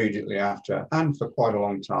immediately after, and for quite a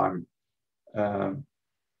long time,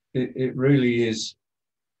 it really is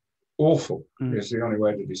awful. Is the only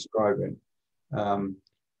way to describe it.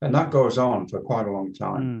 And that goes on for quite a long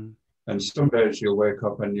time. And some days you'll wake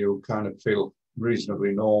up and you'll kind of feel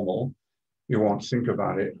reasonably normal. You won't think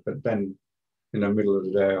about it, but then in the middle of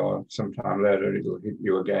the day or sometime later, it'll hit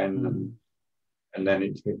you again, and then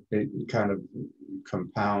it kind of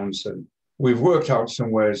compounds. And we've worked out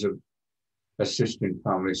some ways of assisting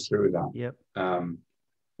families through that. Yep.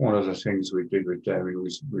 One of the things we did with Damien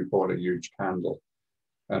was we bought a huge candle,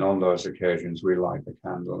 and on those occasions we light the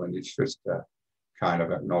candle, and it's just a kind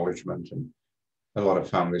of acknowledgement. And a lot of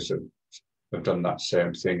families have done that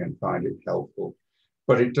same thing and find it helpful,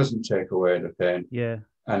 but it doesn't take away the pain. Yeah.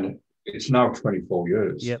 And it's now 24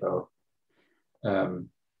 years. Yep. So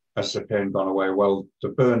has the pain gone away? Well, the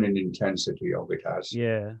burning intensity of it has.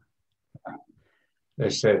 Yeah. They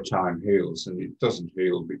say time heals, and it doesn't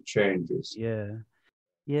heal, it changes. Yeah.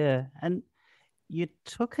 Yeah. And you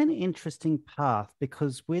took an interesting path,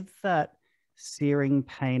 because with that searing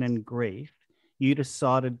pain and grief, you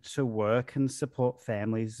decided to work and support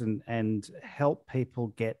families and help people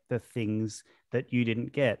get the things that you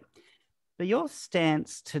didn't get. But your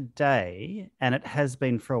stance today, and it has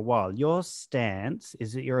been for a while, your stance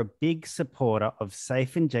is that you're a big supporter of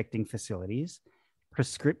safe injecting facilities,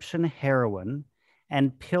 prescription heroin,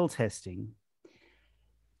 and pill testing.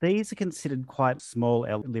 These are considered quite small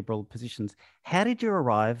liberal positions. How did you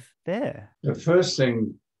arrive there? The first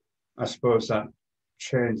thing, I suppose, that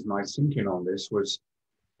changed my thinking on this was,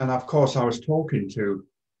 and of course I was talking to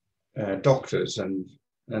doctors and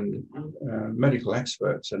medical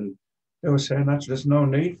experts, and they were saying that there's no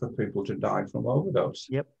need for people to die from overdose.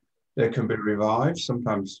 Yep. They can be revived,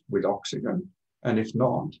 sometimes with oxygen, and if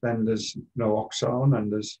not, then there's naloxone,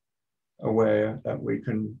 and there's a way that we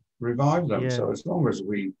can revive them. Yeah. So as long as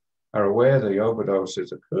we are aware the overdose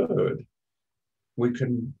has occurred, we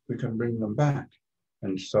can bring them back.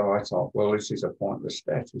 And so I thought, well, this is a pointless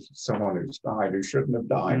death. This is someone who's died who shouldn't have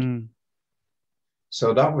died.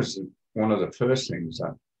 So that was one of the first things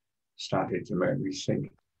that started to make me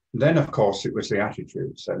think. Then, of course, it was the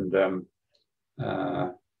attitudes. And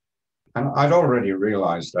I'd already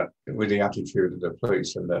realised that with the attitude of the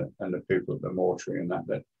police and the people at the mortuary and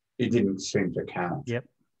that it didn't seem to count. Yep.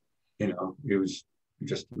 He was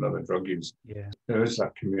just another drug user. Yeah. There is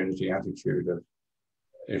that community attitude of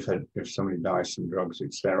if somebody dies from drugs,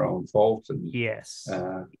 it's their own fault, and yes,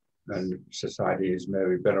 and society is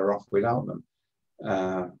maybe better off without them.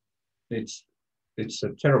 It's a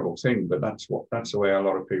terrible thing, but that's the way a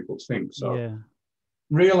lot of people think. So yeah.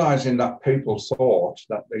 Realizing that people thought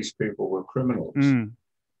that these people were criminals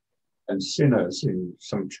and sinners in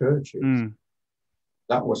some churches,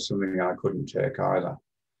 that was something I couldn't take either.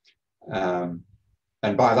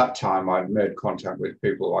 And by that time, I'd made contact with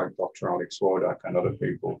people like Dr. Alex Wodak and other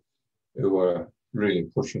people who were really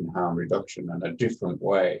pushing harm reduction in a different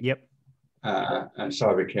way. Yep. And so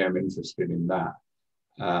I became interested in that.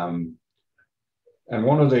 And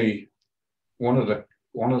one of the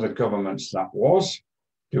governments that was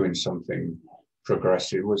doing something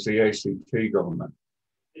progressive was the ACT government,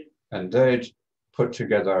 and they'd put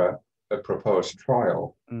together a proposed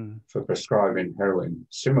trial for prescribing heroin,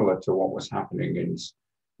 similar to what was happening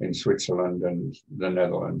in Switzerland and the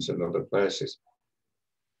Netherlands and other places.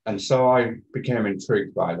 And so I became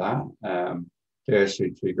intrigued by that. The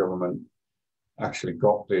ACT government actually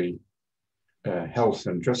got the health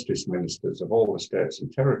and justice ministers of all the states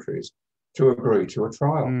and territories to agree to a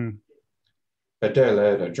trial. A day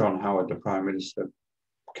later, John Howard, the Prime Minister,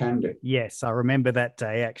 canned it. Yes, I remember that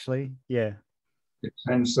day, actually. Yeah. It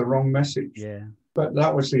sends the wrong message. Yeah. But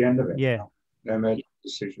that was the end of it. Yeah. They made a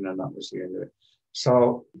decision and that was the end of it.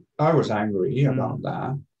 So I was angry about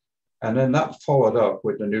that. And then that followed up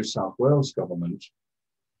with the New South Wales government,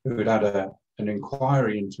 who had an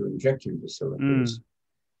inquiry into injecting facilities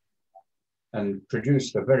and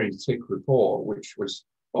produced a very thick report, which was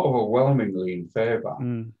overwhelmingly in favour.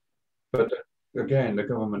 But again, the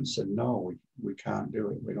government said, no, we can't do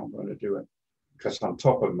it. We're not going to do it. Because on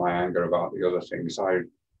top of my anger about the other things, I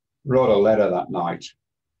wrote a letter that night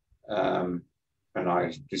and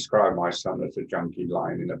I described my son as a junkie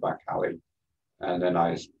lying in a back alley. And then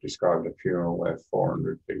I described a funeral where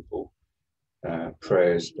 400 people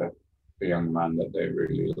praised the young man that they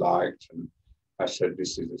really liked. And I said,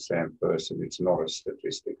 this is the same person. It's not a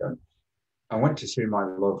statistic. And I went to see my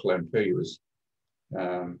local MP, who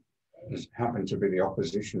was happened to be the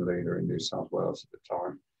opposition leader in New South Wales at the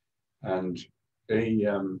time. And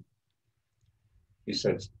he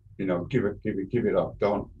said, give it up.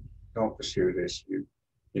 Don't pursue this. You're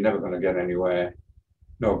never going to get anywhere.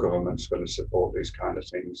 No government's going to support these kind of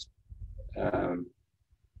things.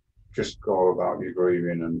 Just go about your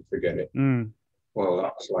grieving and forget it. Well,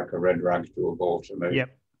 that's like a red rag to a bull to me.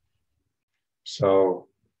 Yep. So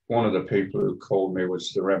one of the people who called me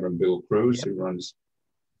was the Reverend Bill Cruz, who runs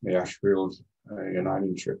the Ashfield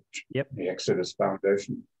Uniting Church, the Exodus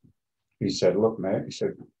Foundation. He said, look, mate, he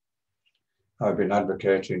said, I've been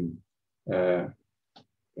advocating decriminalising,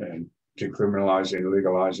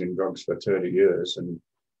 legalising drugs for 30 years, and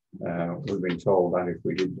we've been told that if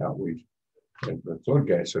we did that, the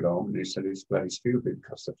floodgates would open. He said it's bloody stupid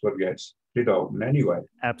because the floodgates did open anyway.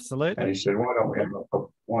 Absolutely. And he said, why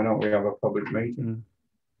don't we have a public meeting?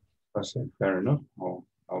 I said, fair enough.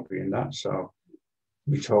 I'll be in that. So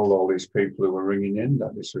we told all these people who were ringing in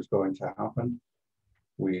that this was going to happen.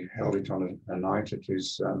 We held it on a night at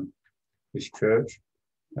his church.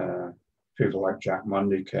 People like Jack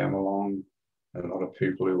Mundy came along, and a lot of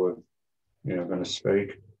people who were, going to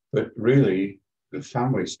speak. But really, the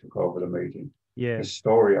families took over the meeting. Yeah. There's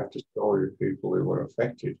story after story of people who were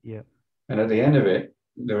affected. Yeah. And at the end of it,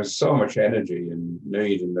 there was so much energy and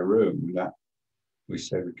need in the room that we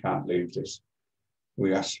said we can't leave this.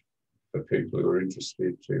 We asked for people who were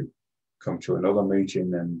interested to come to another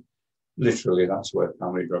meeting, and literally that's where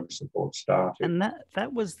family drug support started. And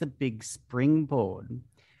that was the big springboard.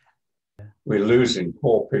 We're losing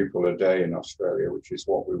 4 people a day in Australia, which is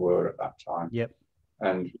what we were at that time. Yep.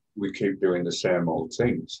 And we keep doing the same old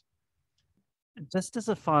things. Just as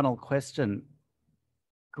a final question,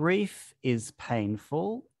 grief is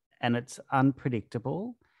painful and it's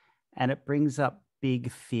unpredictable and it brings up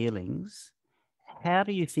big feelings. How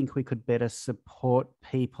do you think we could better support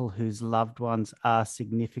people whose loved ones are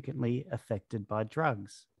significantly affected by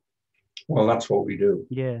drugs? Well, that's what we do.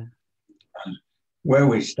 Yeah. And where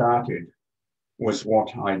we started was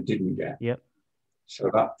what I didn't get. Yep. So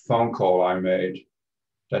that phone call I made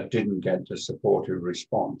that didn't get the supportive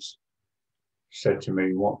response said to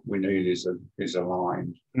me, what we need is a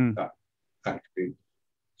line that actually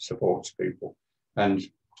supports people. And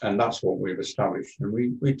that's what we've established. And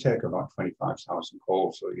we take about 25,000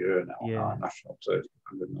 calls a year now on our national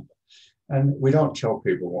 1300 number. And we don't tell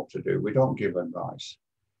people what to do. We don't give advice.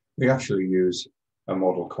 We actually use a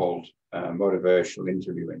model called motivational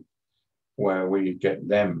interviewing, where we get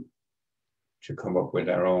them to come up with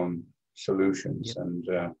their own solutions.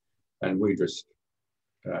 And we just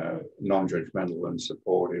non-judgmental and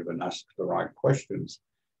supportive and ask the right questions.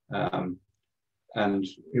 And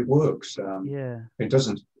it works. It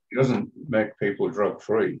doesn't make people drug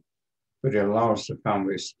free, but it allows the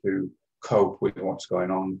families to cope with what's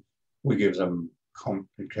going on. We give them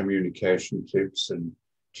communication tips and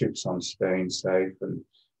tips on staying safe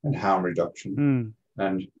and harm reduction.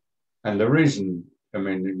 And the reason,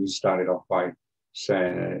 you started off by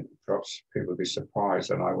saying perhaps people would be surprised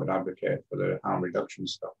that I would advocate for the harm reduction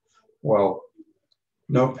stuff. Well,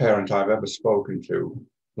 no parent I've ever spoken to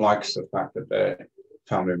likes the fact that their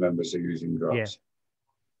family members are using drugs.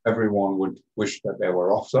 Everyone would wish that they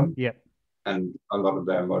were off them. And a lot of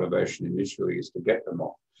their motivation initially is to get them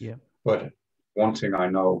off. But one thing I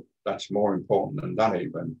know that's more important than that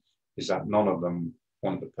even is that none of them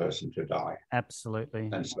want the person to die. Absolutely.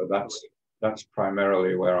 And so that's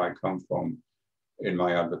primarily where I come from in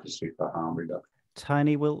my advocacy for harm reduction.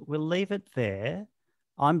 Tony, we'll leave it there.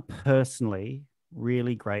 I'm personally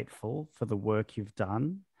really grateful for the work you've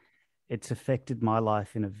done. It's affected my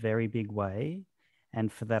life in a very big way,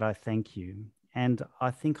 and for that I thank you. And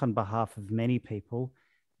I think on behalf of many people,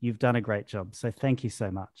 you've done a great job. So thank you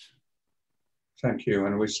so much. Thank you,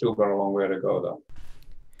 and we've still got a long way to go though.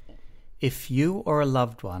 If you or a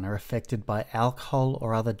loved one are affected by alcohol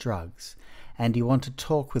or other drugs and you want to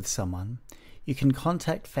talk with someone, you can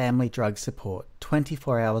contact Family Drug Support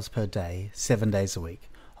 24 hours per day, 7 days a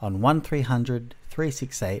week on 1300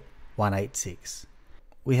 368 186.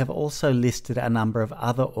 We have also listed a number of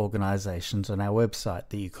other organisations on our website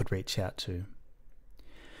that you could reach out to.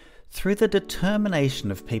 Through the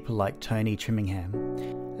determination of people like Tony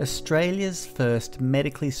Trimmingham, Australia's first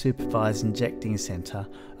medically supervised injecting centre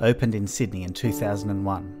opened in Sydney in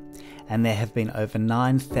 2001, and there have been over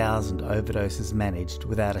 9,000 overdoses managed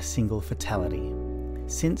without a single fatality.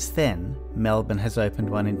 Since then, Melbourne has opened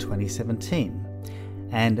one in 2017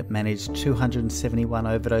 and managed 271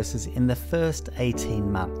 overdoses in the first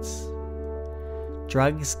 18 months.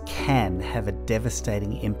 Drugs can have a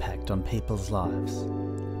devastating impact on people's lives,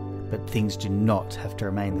 but things do not have to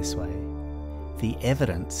remain this way. The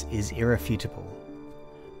evidence is irrefutable.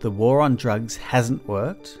 The war on drugs hasn't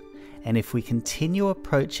worked, And if we continue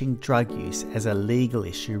approaching drug use as a legal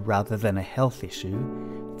issue rather than a health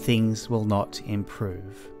issue, things will not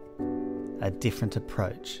improve. A different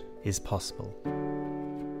approach is possible.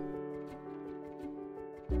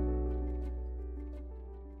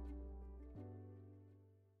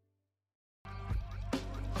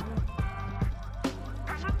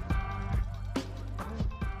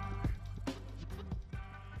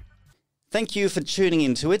 Thank you for tuning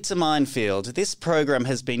in to It's a Minefield. This program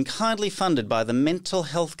has been kindly funded by the Mental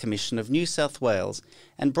Health Commission of New South Wales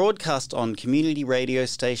and broadcast on community radio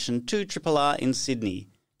station 2RRR in Sydney.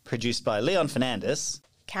 Produced by Leon Fernandez,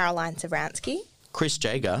 Caroline Savransky, Chris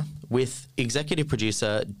Jager, with executive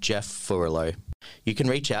producer Jeff Furlow. You can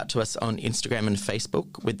reach out to us on Instagram and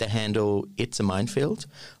Facebook with the handle It's a Minefield,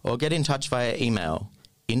 or get in touch via email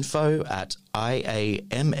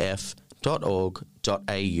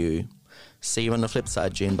info@iamf.org.au. See you on the flip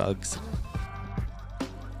side, June bugs.